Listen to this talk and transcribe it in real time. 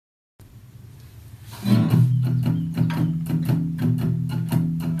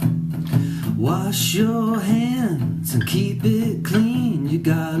Wash your hands and keep it clean. You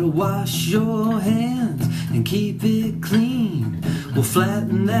gotta wash your hands and keep it clean. We'll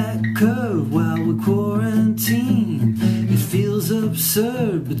flatten that curve while we quarantine. It feels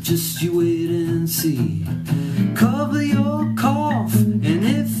absurd, but just you wait and see. Cover your cough, and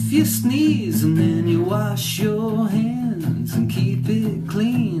if you sneeze, and then you wash your hands and keep it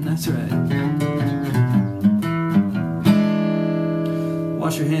clean. That's right.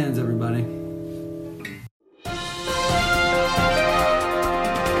 Wash your hands, everybody.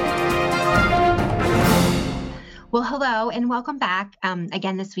 Well, hello and welcome back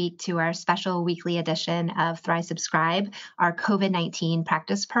again this week to our special weekly edition of Thrive Subscribe, our COVID-19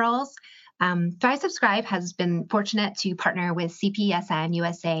 Practice Pearls. Thrive Subscribe has been fortunate to partner with CPSN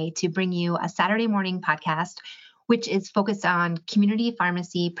USA to bring you a Saturday morning podcast, which is focused on community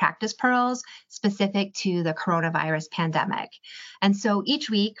pharmacy practice pearls specific to the coronavirus pandemic. And so each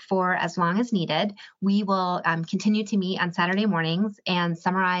week, for as long as needed, we will continue to meet on Saturday mornings and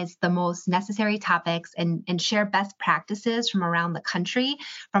summarize the most necessary topics and share best practices from around the country,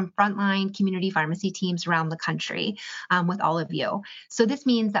 from frontline community pharmacy teams around the country with all of you. So this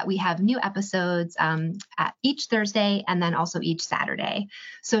means that we have new episodes at each Thursday and then also each Saturday.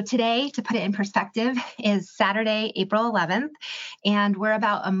 So today, to put it in perspective, is Saturday, April 11th, and we're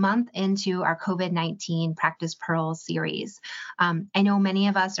about a month into our COVID-19 Practice Pearls series. I know many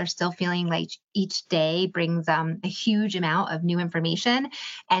of us are still feeling like each day brings a huge amount of new information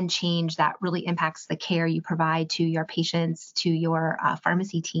and change that really impacts the care you provide to your patients, to your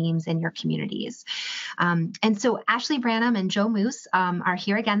pharmacy teams, and your communities. And so Ashley Branham and Joe Moose are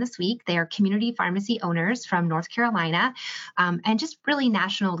here again this week. They are community pharmacy owners from North Carolina and just really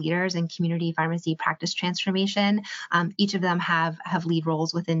national leaders in community pharmacy practice transformation. Each of them have lead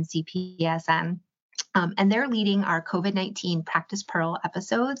roles within CPSN. And they're leading our COVID-19 Practice Pearl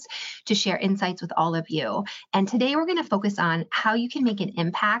episodes to share insights with all of you. And today we're going to focus on how you can make an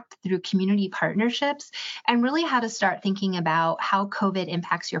impact through community partnerships and really how to start thinking about how COVID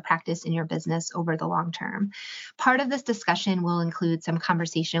impacts your practice and your business over the long term. Part of this discussion will include some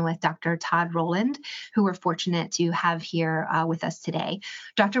conversation with Dr. Todd Rowland, who we're fortunate to have here with us today.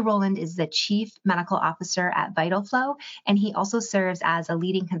 Dr. Rowland is the Chief Medical Officer at VitalFlow, and he also serves as a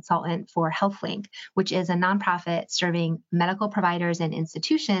leading consultant for HealthLink, which is a nonprofit serving medical providers and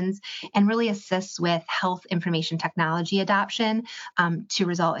institutions and really assists with health information technology adoption to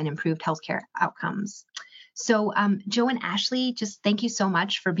result in improved healthcare outcomes. So Joe and Ashley, just thank you so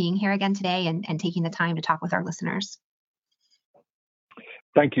much for being here again today and taking the time to talk with our listeners.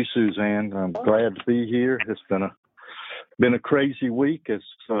 Thank you, Suzanne. I'm glad to be here. It's been a crazy week, as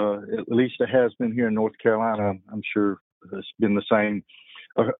at least it has been here in North Carolina. I'm sure it's been the same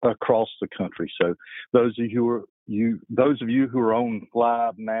across the country. So those of you who are on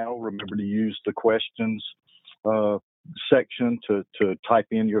live now, remember to use the questions section to type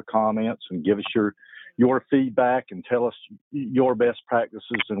in your comments and give us your feedback and tell us your best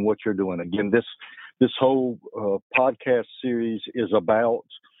practices and what you're doing. Again, this whole podcast series is about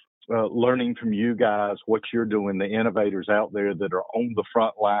learning from you guys, what you're doing, the innovators out there that are on the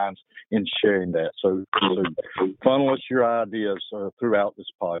front lines, and sharing that. So funnel us your ideas throughout this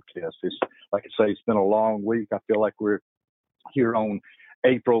podcast. It's, like I say, it's been a long week. I feel like we're here on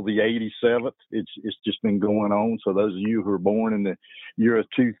April the 87th. It's just been going on. So those of you who are born in the year of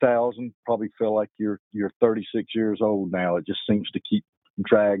 2000 probably feel like you're 36 years old now. It just seems to keep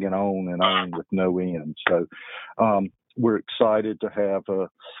dragging on and on with no end. So we're excited to have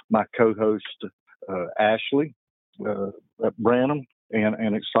my co-host, Ashley Branham,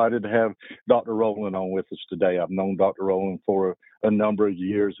 and excited to have Dr. Rowland on with us today. I've known Dr. Rowland for a number of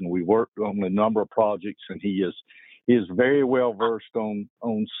years, and we worked on a number of projects, and he is very well versed on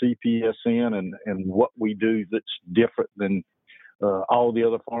CPSN and what we do that's different than all the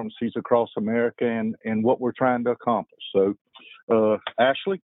other pharmacies across America and what we're trying to accomplish. So,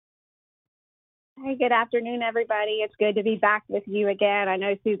 Ashley? Hey, good afternoon, everybody. It's good to be back with you again. I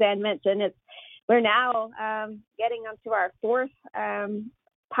know Suzanne mentioned we're now getting onto our fourth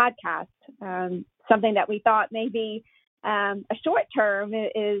podcast. Something that we thought maybe a short term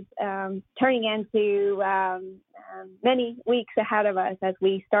is turning into many weeks ahead of us as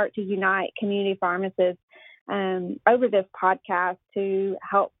we start to unite community pharmacists over this podcast to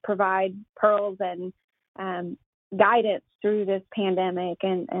help provide pearls and guidance through this pandemic,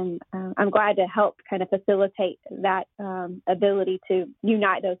 and I'm glad to help kind of facilitate that ability to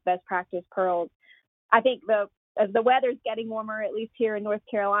unite those best practice pearls. I think as the weather's getting warmer, at least here in North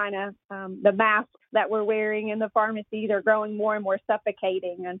Carolina, the masks that we're wearing in the pharmacies are growing more and more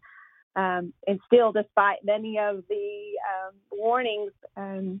suffocating, and still, despite many of the warnings,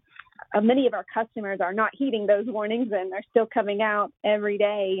 many of our customers are not heeding those warnings, and they're still coming out every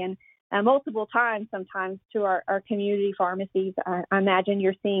day and multiple times sometimes to our community pharmacies. I imagine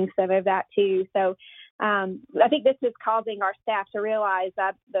you're seeing some of that too. So I think this is causing our staff to realize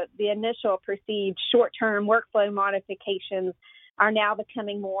that the initial perceived short-term workflow modifications are now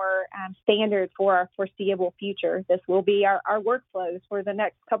becoming more standard for our foreseeable future. This will be our workflows for the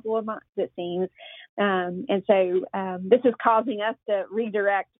next couple of months, it seems. And so this is causing us to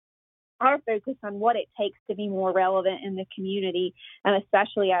redirect our focus on what it takes to be more relevant in the community, and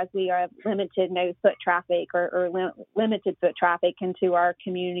especially as we have limited foot traffic or limited foot traffic into our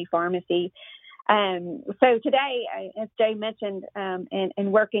community pharmacy. So today, as Jay mentioned,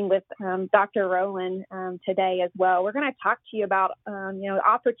 and working with Dr. Rowland today as well, we're going to talk to you about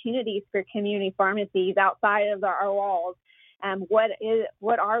opportunities for community pharmacies outside of our walls. What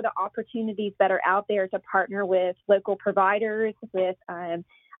are the opportunities that are out there to partner with local providers, with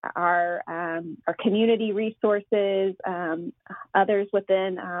our community resources, others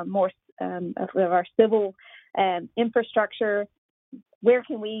within more of our civil infrastructure? Where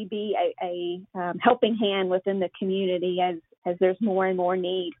can we be a helping hand within the community as there's more and more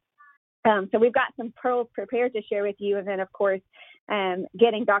need? So we've got some pearls prepared to share with you. And then, of course,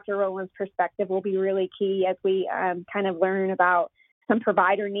 getting Dr. Rowland's perspective will be really key as we kind of learn about some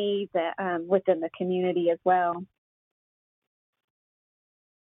provider needs within the community as well.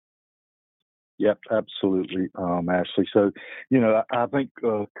 Yep, absolutely, Ashley. So, I think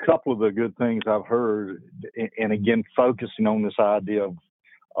a couple of the good things I've heard, and again, focusing on this idea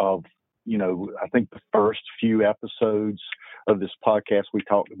of I think the first few episodes of this podcast, we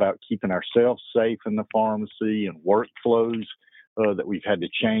talked about keeping ourselves safe in the pharmacy and workflows that we've had to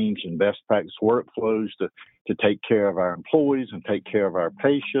change, and best practice workflows to take care of our employees and take care of our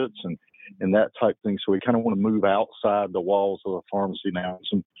patients and that type of thing. So we kind of want to move outside the walls of the pharmacy now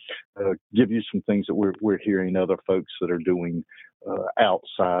and give you some things that we're hearing other folks that are doing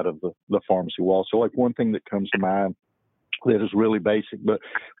outside of the pharmacy wall. So like one thing that comes to mind that is really basic, but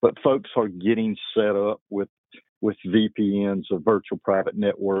folks are getting set up with VPNs or virtual private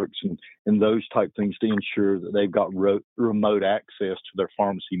networks and those type things to ensure that they've got remote access to their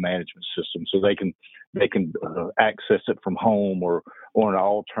pharmacy management system, so they can access it from home or an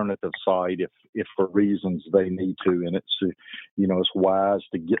alternative site if for reasons they need to. And it's it's wise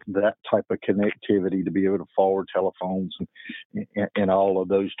to get that type of connectivity to be able to forward telephones and all of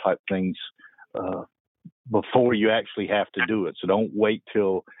those type things before you actually have to do it. So don't wait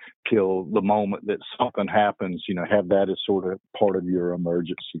till the moment that something happens. Have that as sort of part of your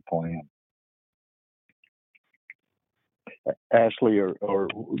emergency plan. Ashley, or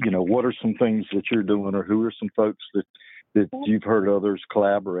what are some things that you're doing, or who are some folks that you've heard others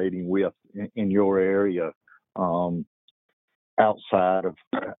collaborating with in your area outside of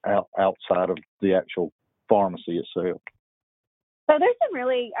the actual pharmacy itself? So there's some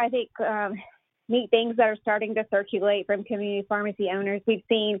really, I think, neat things that are starting to circulate from community pharmacy owners. We've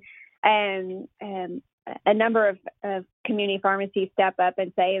seen a number of community pharmacies step up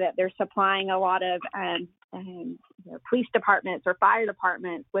and say that they're supplying a lot of police departments or fire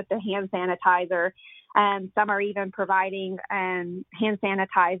departments with the hand sanitizer. Some are even providing hand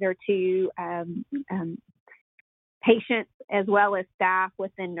sanitizer to patients as well as staff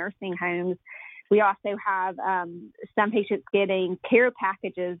within nursing homes. We also have some patients getting care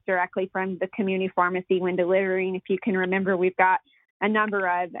packages directly from the community pharmacy when delivering. If you can remember, we've got a number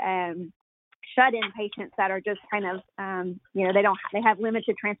of shut-in patients that are just kind of, they have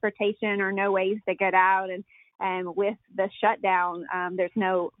limited transportation or no ways to get out. And with the shutdown, there's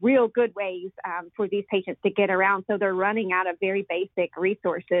no real good ways for these patients to get around. So they're running out of very basic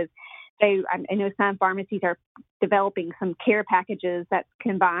resources. So I know some pharmacies are developing some care packages that's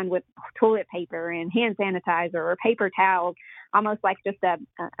combined with toilet paper and hand sanitizer or paper towels, almost like just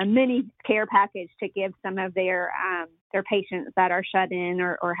a mini care package to give some of their patients that are shut in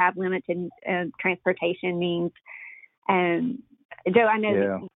or have limited transportation means. And Joe, I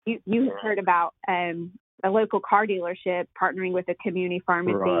know you have heard about a local car dealership partnering with a community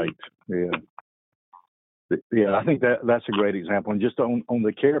pharmacy. Right. Yeah. Yeah, I think that's a great example. And just on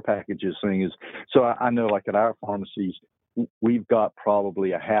the care packages thing is, so I know like at our pharmacies, we've got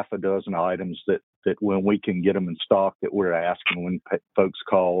probably a half a dozen items that when we can get them in stock that we're asking when folks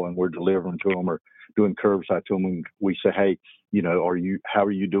call and we're delivering to them or doing curbside to them. And we say, hey, how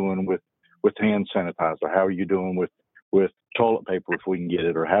are you doing with hand sanitizer? How are you doing with toilet paper if we can get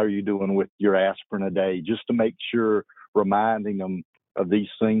it? Or how are you doing with your aspirin a day? Just to make sure, reminding them of these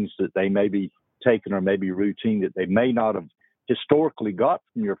things that they may be taken or maybe routine that they may not have historically got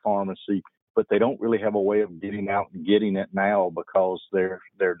from your pharmacy, but they don't really have a way of getting out and getting it now because their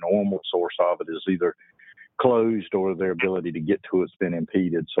normal source of it is either closed or their ability to get to it's been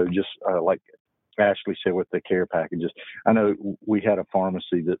impeded. So just like Ashley said with the care packages, I know we had a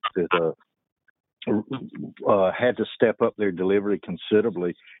pharmacy that had to step up their delivery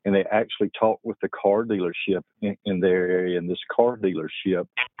considerably, and they actually talked with the car dealership in their area, and this car dealership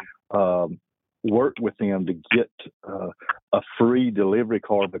worked with them to get a free delivery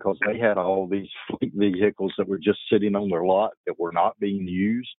car because they had all these fleet vehicles that were just sitting on their lot that were not being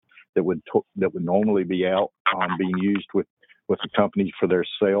used, that would normally be out being used with the company for their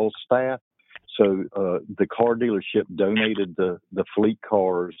sales staff. So the car dealership donated the fleet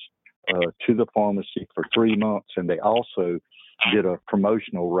cars to the pharmacy for 3 months, and they also did a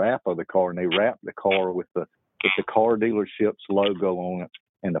promotional wrap of the car, and they wrapped the car with the car dealership's logo on it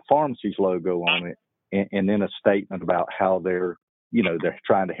and the pharmacy's logo on it, and then a statement about how they're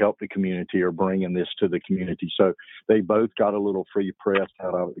trying to help the community or bringing this to the community. So they both got a little free press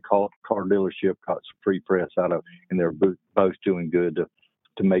out of it. The car dealership got some free press out of it, and they're both doing good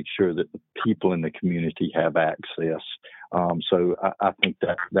to make sure that the people in the community have access. So I think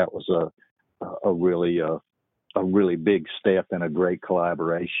that was a really big step and a great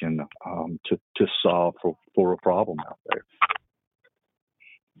collaboration to solve for a problem out there.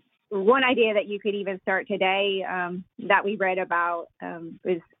 One idea that you could even start today that we read about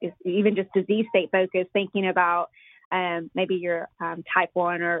is even just disease state focus, thinking about maybe your type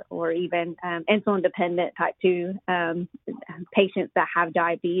 1 or even insulin dependent type 2 patients that have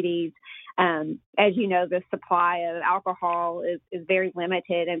diabetes. As you know, the supply of alcohol is very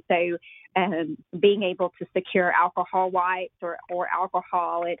limited. And so being able to secure alcohol wipes or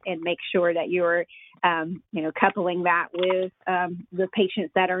alcohol and make sure that you're, coupling that with the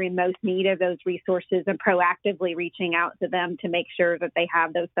patients that are in most need of those resources and proactively reaching out to them to make sure that they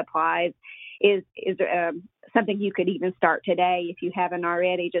have those supplies is something you could even start today if you haven't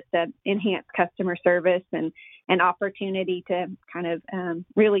already, just to enhance customer service and an opportunity to kind of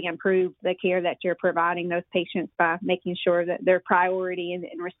really improve the care that you're providing those patients by making sure that they're priority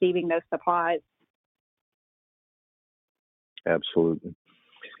in receiving those supplies. Absolutely.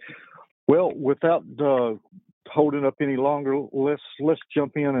 Well, without holding up any longer, let's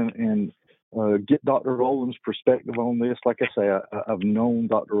jump in and get Dr. Rowland's perspective on this. Like I say, I've known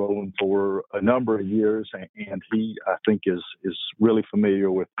Dr. Rowland for a number of years, and he, I think, is really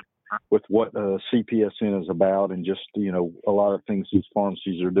familiar with what CPSN is about, and just a lot of things these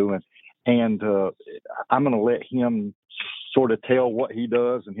pharmacies are doing. And I'm going to let him sort of tell what he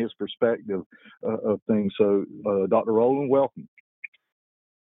does and his perspective of things. So, Dr. Rowland, welcome.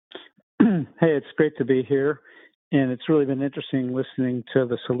 Hey, it's great to be here. And it's really been interesting listening to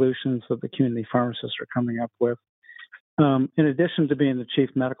the solutions that the community pharmacists are coming up with. In addition to being the chief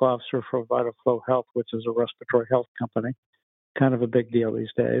medical officer for Vital Flow Health, which is a respiratory health company, kind of a big deal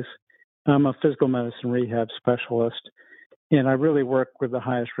these days, I'm a physical medicine rehab specialist, and I really work with the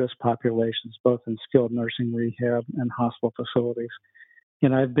highest risk populations, both in skilled nursing rehab and hospital facilities.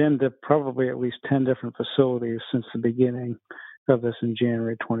 And I've been to probably at least 10 different facilities since the beginning of this in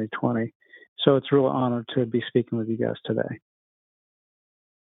January 2020. So it's a real honor to be speaking with you guys today.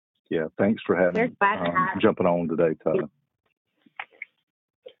 Yeah, thanks for jumping on today, Todd.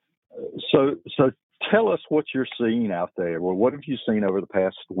 So tell us what you're seeing out there. Well, what have you seen over the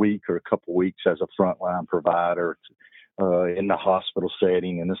past week or a couple of weeks as a frontline provider in the hospital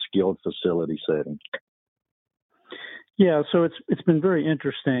setting, in the skilled facility setting? Yeah, so it's been very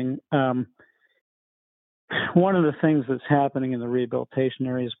interesting. One of the things that's happening in the rehabilitation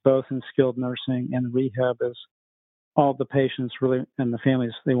areas, both in skilled nursing and rehab, is all the patients really and the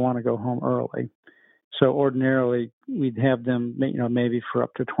families, they want to go home early. So ordinarily we'd have them, maybe for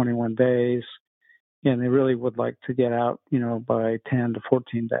up to 21 days, and they really would like to get out, by 10 to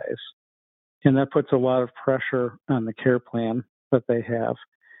 14 days. And that puts a lot of pressure on the care plan that they have.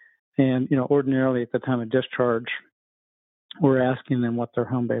 And, ordinarily at the time of discharge, we're asking them what their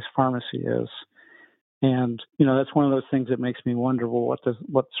home-based pharmacy is. And, that's one of those things that makes me wonder, well,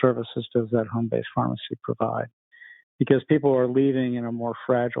 what services does that home-based pharmacy provide? Because people are leaving in a more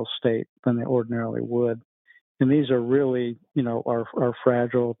fragile state than they ordinarily would. And these are really, our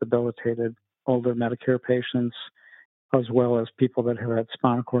fragile, debilitated, older Medicare patients, as well as people that have had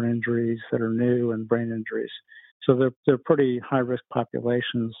spinal cord injuries that are new and brain injuries. So they're pretty high-risk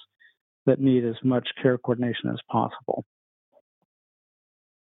populations that need as much care coordination as possible.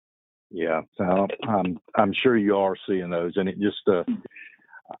 Yeah, I'm sure you are seeing those, and it just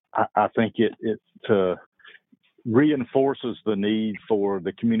I think it reinforces the need for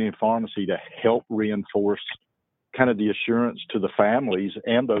the community pharmacy to help reinforce kind of the assurance to the families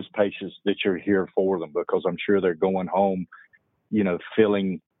and those patients that you're here for them, because I'm sure they're going home,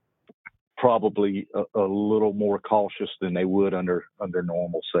 feeling probably a little more cautious than they would under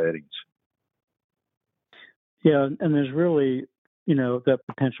normal settings. Yeah, and there's really, that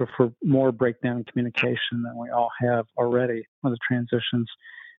potential for more breakdown in communication than we all have already on the transitions,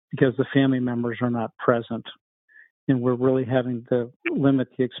 because the family members are not present, and we're really having to limit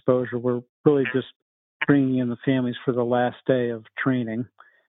the exposure. We're really just bringing in the families for the last day of training,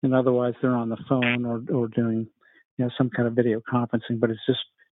 and otherwise they're on the phone or doing, some kind of video conferencing. But it's just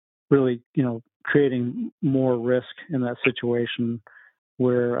really, creating more risk in that situation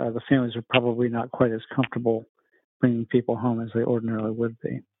where the families are probably not quite as comfortable bringing people home as they ordinarily would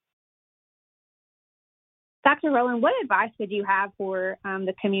be. Dr. Rowland, what advice would you have for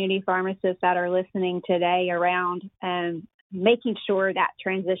the community pharmacists that are listening today around making sure that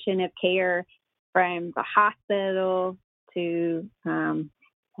transition of care from the hospital to the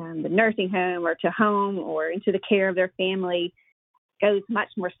nursing home or to home or into the care of their family goes much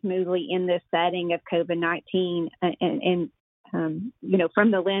more smoothly in this setting of COVID-19 and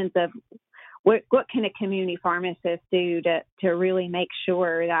from the lens of what can a community pharmacist do to really make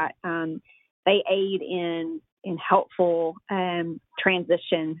sure that they aid in helpful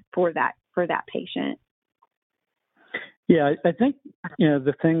transition for that patient? Yeah, I think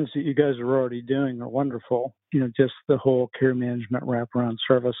the things that you guys are already doing are wonderful. Just the whole care management wraparound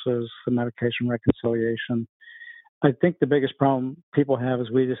services, the medication reconciliation. I think the biggest problem people have is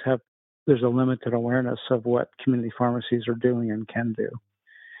there's a limited awareness of what community pharmacies are doing and can do.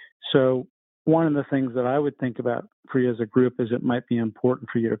 So one of the things that I would think about for you as a group is it might be important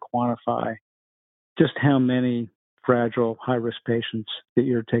for you to quantify just how many fragile, high-risk patients that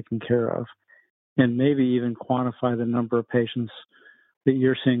you're taking care of, and maybe even quantify the number of patients that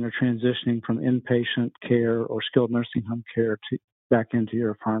you're seeing are transitioning from inpatient care or skilled nursing home care back into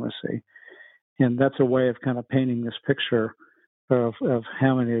your pharmacy. And that's a way of kind of painting this picture of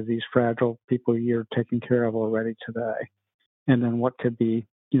how many of these fragile people you're taking care of already today. And then what could be,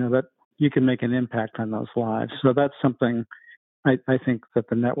 that you can make an impact on those lives. So that's something I think that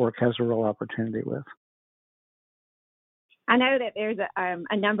the network has a real opportunity with. I know that there's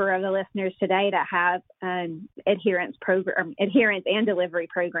a number of the listeners today that have adherence and delivery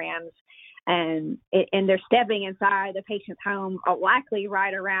programs, and they're stepping inside the patient's home, likely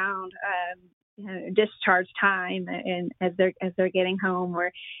right around discharge time, and as they're getting home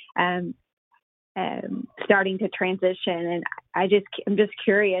or starting to transition. And I'm just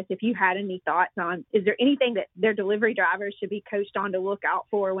curious if you had any thoughts on, is there anything that their delivery drivers should be coached on to look out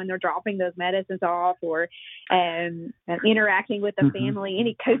for when they're dropping those medicines off, or interacting with the family?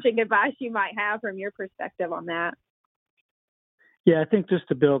 Any coaching advice you might have from your perspective on that? Yeah, I think just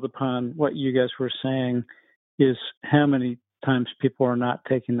to build upon what you guys were saying is how many times people are not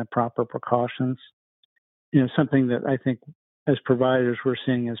taking the proper precautions. Something that I think as providers we're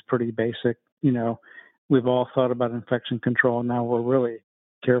seeing is pretty basic. We've all thought about infection control. Now we're really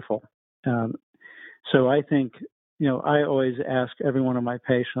careful. So I think, I always ask every one of my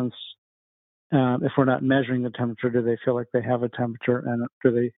patients, if we're not measuring the temperature, do they feel like they have a temperature, and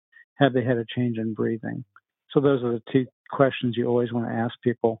have they had a change in breathing? So those are the two questions you always want to ask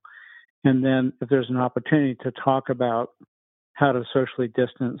people. And then if there's an opportunity to talk about how to socially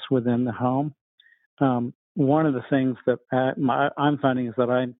distance within the home, one of the things that I'm finding is that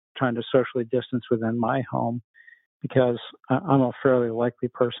I'm trying to socially distance within my home because I'm a fairly likely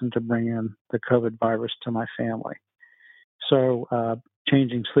person to bring in the COVID virus to my family. So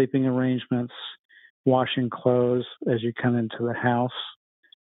changing sleeping arrangements, washing clothes as you come into the house,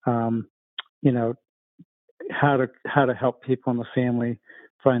 how to help people in the family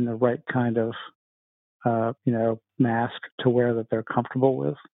find the right kind of mask to wear that they're comfortable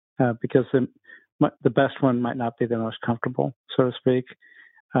with, because the best one might not be the most comfortable, so to speak,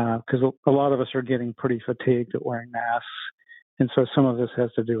 because a lot of us are getting pretty fatigued at wearing masks, and so some of this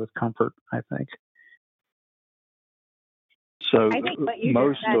has to do with comfort, I think. So I think what you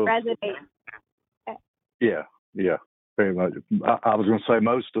just said resonates. Yeah, very much. I was going to say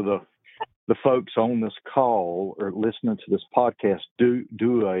most of the folks on this call or listening to this podcast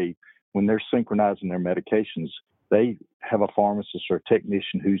when they're synchronizing their medications, they have a pharmacist or a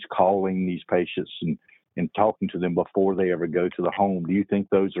technician who's calling these patients and talking to them before they ever go to the home. Do you think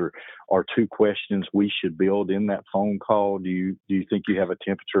those are two questions we should build in that phone call? Do you think you have a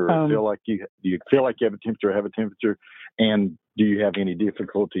temperature, or do you feel like you have a temperature or have a temperature? And do you have any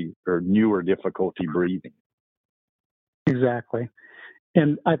difficulty or newer difficulty breathing? Exactly.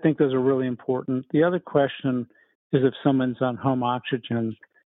 And I think those are really important. The other question is if someone's on home oxygen,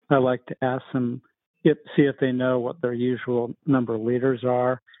 I like to ask them, see if they know what their usual number of liters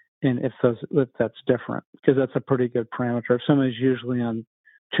are, and if that's different, because that's a pretty good parameter. If somebody's usually on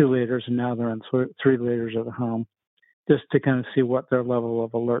 2 liters and now they're on 3 liters at home, just to kind of see what their level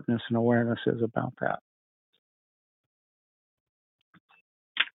of alertness and awareness is about that.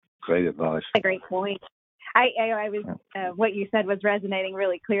 Great advice. A great point. I was what you said was resonating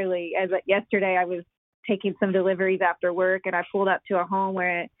really clearly. As yesterday, I was taking some deliveries after work, and I pulled up to a home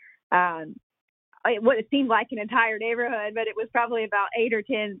where what it seemed like an entire neighborhood, but it was probably about 8 or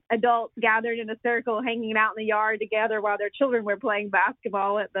 10 adults gathered in a circle, hanging out in the yard together while their children were playing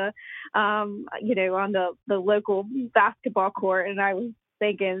basketball at the, on the local basketball court. And I was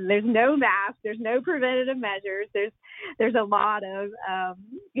thinking, there's no mask, there's no preventative measures. There's a lot of,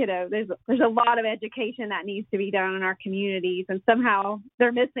 there's a lot of education that needs to be done in our communities, and somehow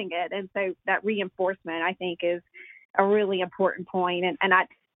they're missing it. And so that reinforcement, I think, is a really important point. And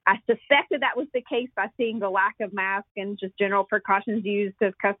I suspected that was the case by seeing the lack of masks and just general precautions used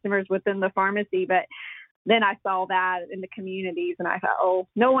as customers within the pharmacy. But then I saw that in the communities, and I thought, oh,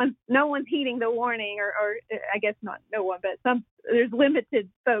 no one's heeding the warning, or I guess not no one, but there's limited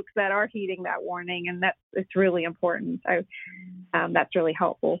folks that are heeding that warning, and it's really important. So that's really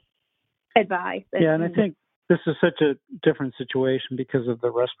helpful advice. Yeah, and I think this is such a different situation because of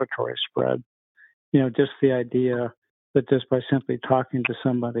the respiratory spread. Just the idea that just by simply talking to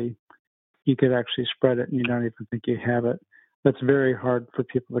somebody, you could actually spread it and you don't even think you have it. That's very hard for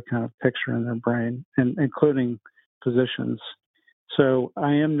people to kind of picture in their brain, and including physicians. So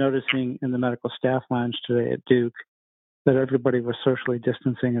I am noticing in the medical staff lounge today at Duke that everybody was socially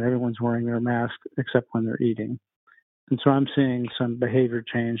distancing and everyone's wearing their mask except when they're eating. And so I'm seeing some behavior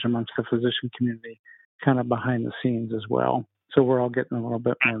change amongst the physician community kind of behind the scenes as well. So we're all getting a little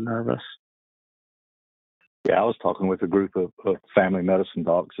bit more nervous. Yeah, I was talking with a group of family medicine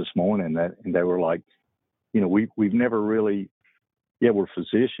docs this morning, and they were like, we've never really, we're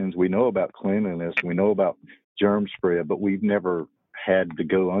physicians. We know about cleanliness. We know about germ spread, but we've never had to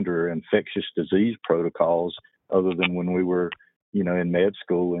go under infectious disease protocols other than when we were, in med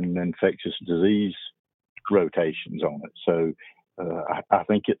school and infectious disease rotations on it. So I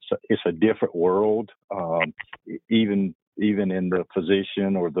think it's a different world, even in the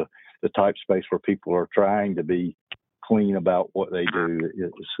physician or the type space where people are trying to be clean about what they do.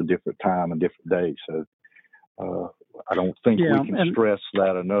 It's a different time and different day. So I don't think we can stress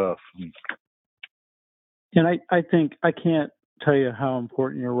that enough. And I think I can't tell you how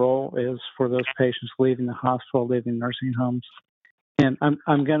important your role is for those patients leaving the hospital, leaving nursing homes. And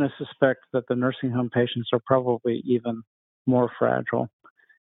I'm going to suspect that the nursing home patients are probably even more fragile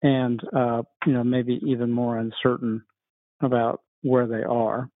and, maybe even more uncertain about where they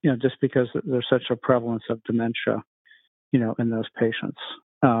are, just because there's such a prevalence of dementia, in those patients.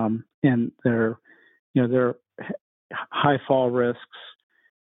 And they're high fall risks,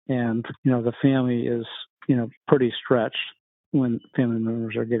 and, the family is, pretty stretched when family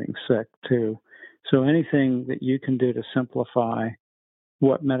members are getting sick too. So anything that you can do to simplify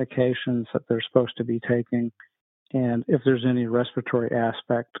what medications that they're supposed to be taking, and if there's any respiratory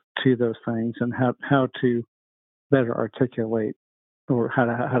aspect to those things, and how to better articulate or how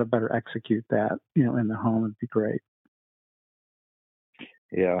to better execute that, in the home would be great.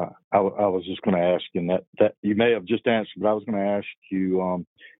 Yeah, I was just going to ask you that you may have just answered, but I was going to ask you,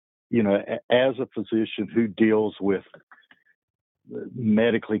 as a physician who deals with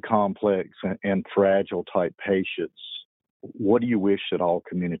medically complex and fragile type patients, what do you wish that all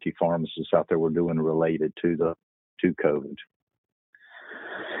community pharmacists out there were doing related to COVID?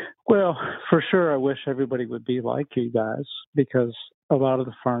 Well, for sure, I wish everybody would be like you guys, because a lot of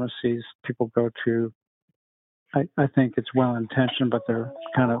the pharmacies people go to, I think it's well intentioned, but they're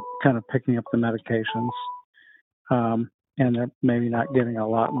kind of picking up the medications, and they're maybe not getting a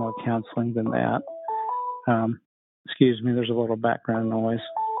lot more counseling than that. Excuse me, there's a little background noise.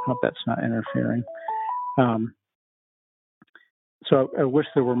 Hope that's not interfering. So I wish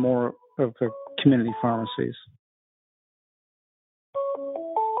there were more of the community pharmacies.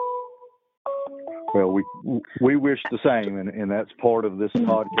 Well, we wish the same, and that's part of this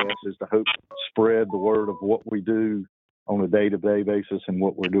podcast, is to hope spread the word of what we do on a day-to-day basis and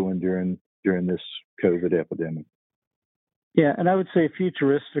what we're doing during this COVID epidemic. Yeah, and I would say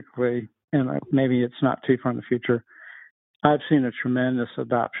futuristically, and maybe it's not too far in the future, I've seen a tremendous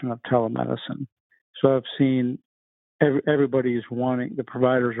adoption of telemedicine. So I've seen everybody's the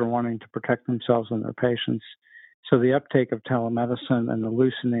providers are wanting to protect themselves and their patients. So the uptake of telemedicine and the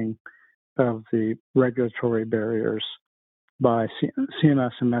loosening of the regulatory barriers by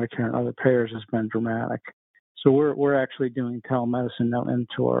CMS and Medicare and other payers has been dramatic. So we're actually doing telemedicine now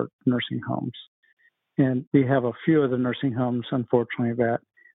into our nursing homes. And we have a few of the nursing homes, unfortunately,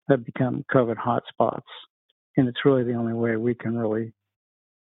 that become COVID hotspots. And it's really the only way we can't really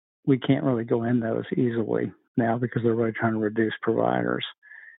go in those easily now because they're really trying to reduce providers.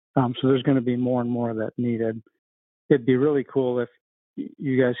 So there's going to be more and more of that needed. It'd be really cool if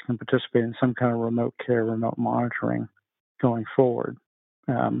you guys can participate in some kind of remote care, remote monitoring going forward.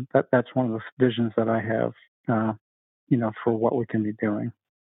 That's one of the visions that I have, for what we can be doing.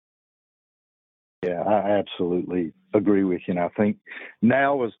 Yeah, I absolutely agree with you. And I think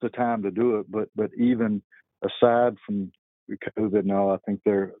now is the time to do it. But even aside from COVID and all, I think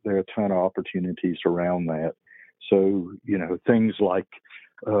there are a ton of opportunities around that. So, things like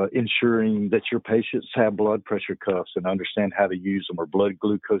ensuring that your patients have blood pressure cuffs and understand how to use them, or blood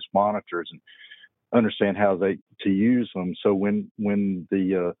glucose monitors and understand how to use them. So when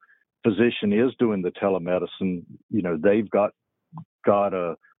the physician is doing the telemedicine, they've got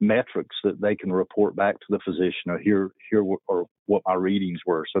metrics that they can report back to the physician, or here or what my readings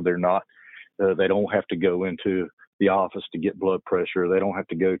were. So they're not, they don't have to go into the office to get blood pressure. They don't have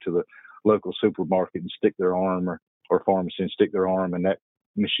to go to the local supermarket and stick their arm or pharmacy and stick their arm in that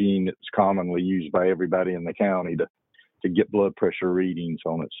machine that's commonly used by everybody in the county to get blood pressure readings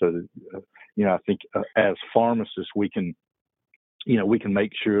on it. So, I think as pharmacists, we can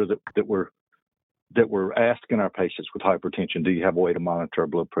make sure that we're asking our patients with hypertension, do you have a way to monitor our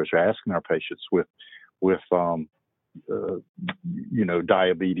blood pressure? Asking our patients with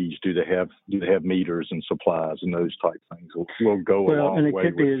diabetes, do they have meters and supplies and those type things? We'll go a long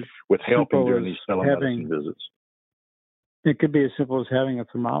way with helping during these telemedicine visits. It could be as simple as having a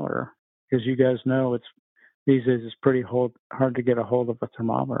thermometer, because you guys know these days it's pretty hard to get a hold of a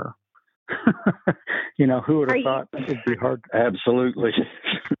thermometer. Who would have thought it'd be hard? Absolutely.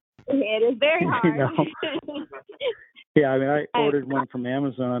 It is very hard. Yeah, I ordered one from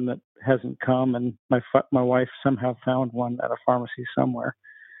Amazon that hasn't come, and my wife somehow found one at a pharmacy somewhere.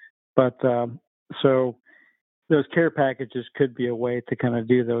 But so those care packages could be a way to kind of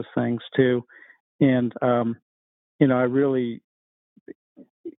do those things too. And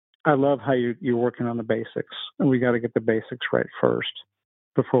I love how you're working on the basics, and we got to get the basics right first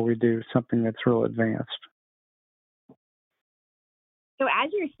before we do something that's real advanced. So as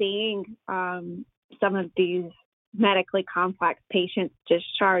you're seeing some of these medically complex patients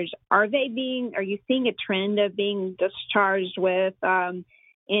discharged, are you seeing a trend of being discharged with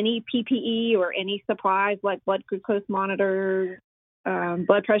any PPE or any supplies like blood glucose monitors,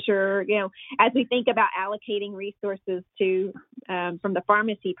 blood pressure? As we think about allocating resources to from the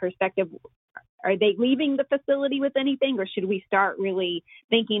pharmacy perspective, are they leaving the facility with anything, or should we start really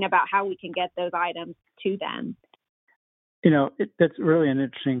thinking about how we can get those items to them? That's really an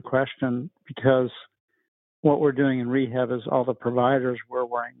interesting question, because what we're doing in rehab is all the providers were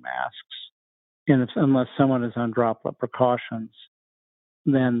wearing masks. And unless someone is on droplet precautions,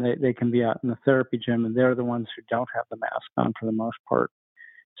 then they can be out in the therapy gym, and they're the ones who don't have the mask on for the most part.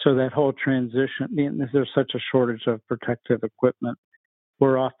 So that whole transition, there's such a shortage of protective equipment,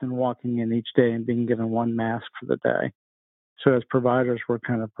 we're often walking in each day and being given one mask for the day. So as providers, we're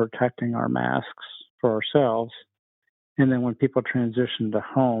kind of protecting our masks for ourselves. And then when people transition to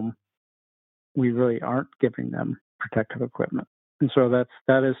home, we really aren't giving them protective equipment. And so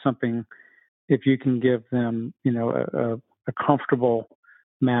that is something, if you can give them, a comfortable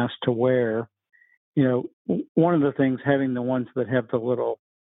mask to wear. One of the things, having the ones that have the little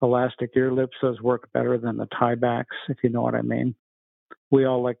elastic ear lips, those work better than the tiebacks, if you know what I mean. We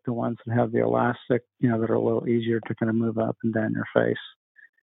all like the ones that have the elastic, that are a little easier to kind of move up and down your face.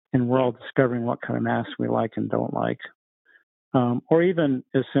 And we're all discovering what kind of masks we like and don't like. Or even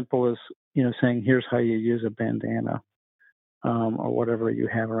as simple as, saying, here's how you use a bandana, or whatever you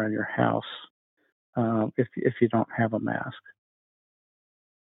have around your house, if you don't have a mask.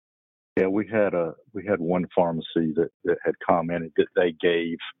 Yeah, we had one pharmacy that had commented that they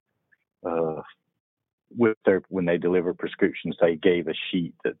gave when they deliver prescriptions, they gave a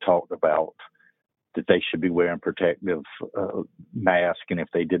sheet that talked about that they should be wearing protective mask, and if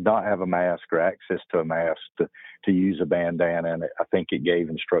they did not have a mask or access to a mask, to use a bandana. And I think it gave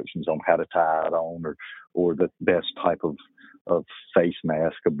instructions on how to tie it on, or the best type of face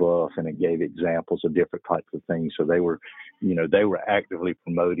mask above, and it gave examples of different types of things. So they were actively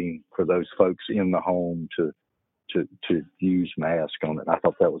promoting for those folks in the home to use mask on it. I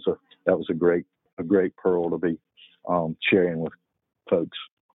thought that was a great pearl to be sharing with folks.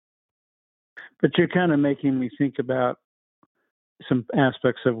 But you're kind of making me think about some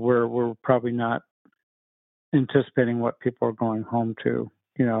aspects of where we're probably not anticipating what people are going home to.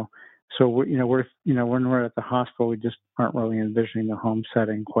 So when we're at the hospital, we just aren't really envisioning the home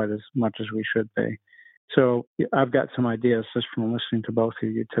setting quite as much as we should be. So I've got some ideas just from listening to both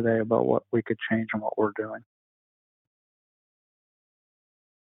of you today about what we could change and what we're doing.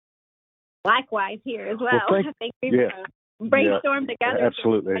 Likewise here as well. I think we've brainstormed together.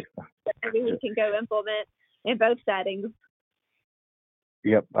 Absolutely. Maybe we can go implement in both settings.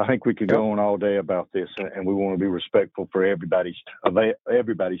 Yep, I think we could go on all day about this, and we want to be respectful for everybody's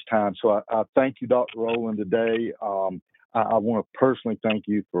time. So I thank you, Dr. Rowland, today. I want to personally thank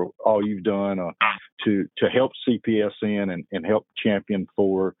you for all you've done to help CPSN and help champion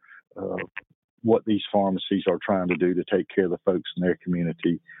for what these pharmacies are trying to do to take care of the folks in their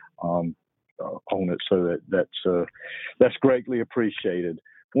community on it. So that's greatly appreciated.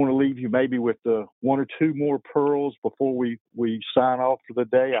 I want to leave you maybe with one or two more pearls before we sign off for the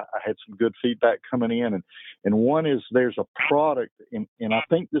day. I had some good feedback coming in, and one is there's a product, and I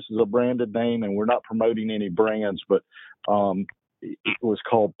think this is a branded name, and we're not promoting any brands, but it was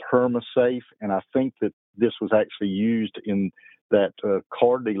called PermaSafe, and I think that this was actually used in that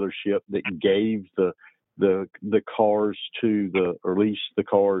car dealership that gave the cars or leased the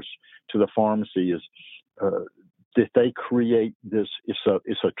cars to the pharmacy is that they create this. It's a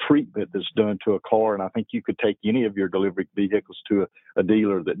treatment that's done to a car, and I think you could take any of your delivery vehicles to a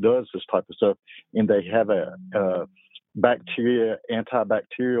dealer that does this type of stuff, and they have a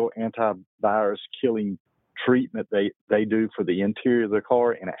antibacterial, antivirus killing treatment they do for the interior of the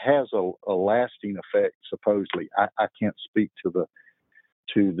car, and it has a lasting effect. Supposedly, I can't speak to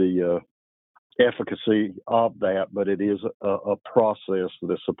the efficacy of that, but it is a process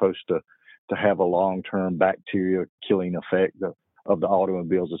that is supposed to have a long-term bacteria killing effect of the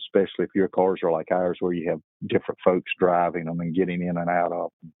automobiles, especially if your cars are like ours, where you have different folks driving them and getting in and out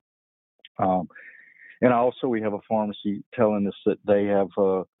of them. And also, we have a pharmacy telling us that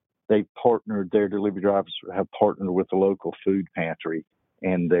they've partnered, their delivery drivers have partnered with the local food pantry,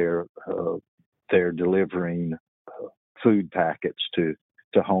 and they're delivering food packets to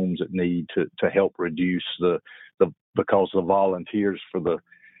homes that need to help reduce because the volunteers for the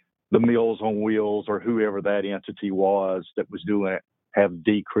Meals on Wheels or whoever that entity was that was doing it have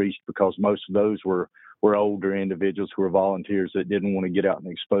decreased, because most of those were older individuals who were volunteers that didn't want to get out and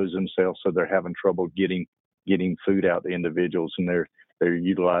expose themselves, so they're having trouble getting food out to individuals, and they're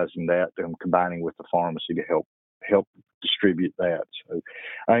utilizing that and combining with the pharmacy to help distribute that. So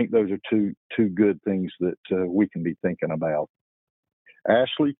I think those are two good things that we can be thinking about.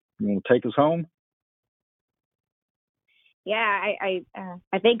 Ashley, you want to take us home? Yeah, I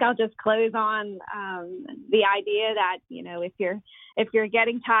think I'll just close on the idea that, if you're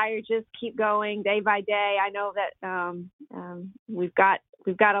getting tired, just keep going day by day. I know that we've got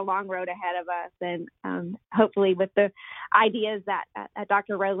a long road ahead of us, and hopefully with the ideas that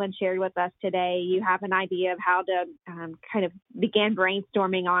Dr. Rowland shared with us today, you have an idea of how to kind of begin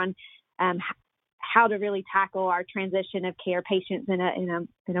brainstorming on how to really tackle our transition of care patients in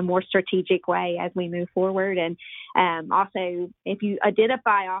a more strategic way as we move forward. And also, if you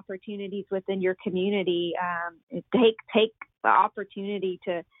identify opportunities within your community, take the opportunity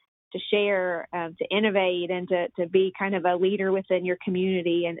to share, to innovate, and to be kind of a leader within your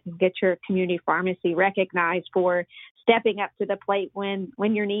community, and get your community pharmacy recognized for stepping up to the plate when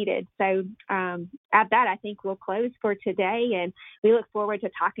you're needed. So at that, I think we'll close for today, and we look forward to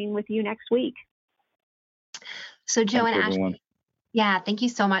talking with you next week. So Joe Thanks, and Ashley, everyone. Yeah, thank you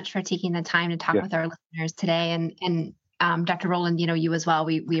so much for taking the time to talk with our listeners today. And Dr. Rowland, you as well,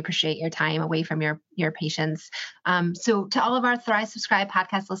 we appreciate your time away from your patients. So to all of our Thrive Subscribe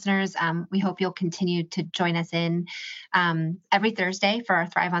podcast listeners, we hope you'll continue to join us in every Thursday for our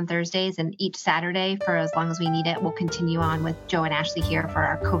Thrive on Thursdays, and each Saturday for as long as we need it. We'll continue on with Joe and Ashley here for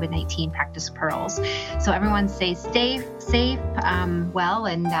our COVID-19 practice pearls. So everyone stay safe, well,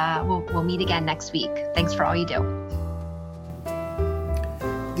 and we'll meet again next week. Thanks for all you do.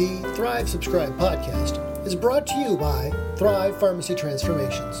 The Thrive Subscribe podcast is brought to you by Thrive Pharmacy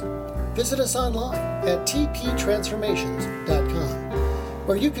Transformations. Visit us online at tptransformations.com,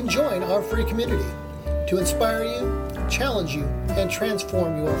 where you can join our free community to inspire you, challenge you, and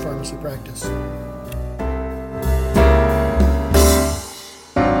transform your pharmacy practice.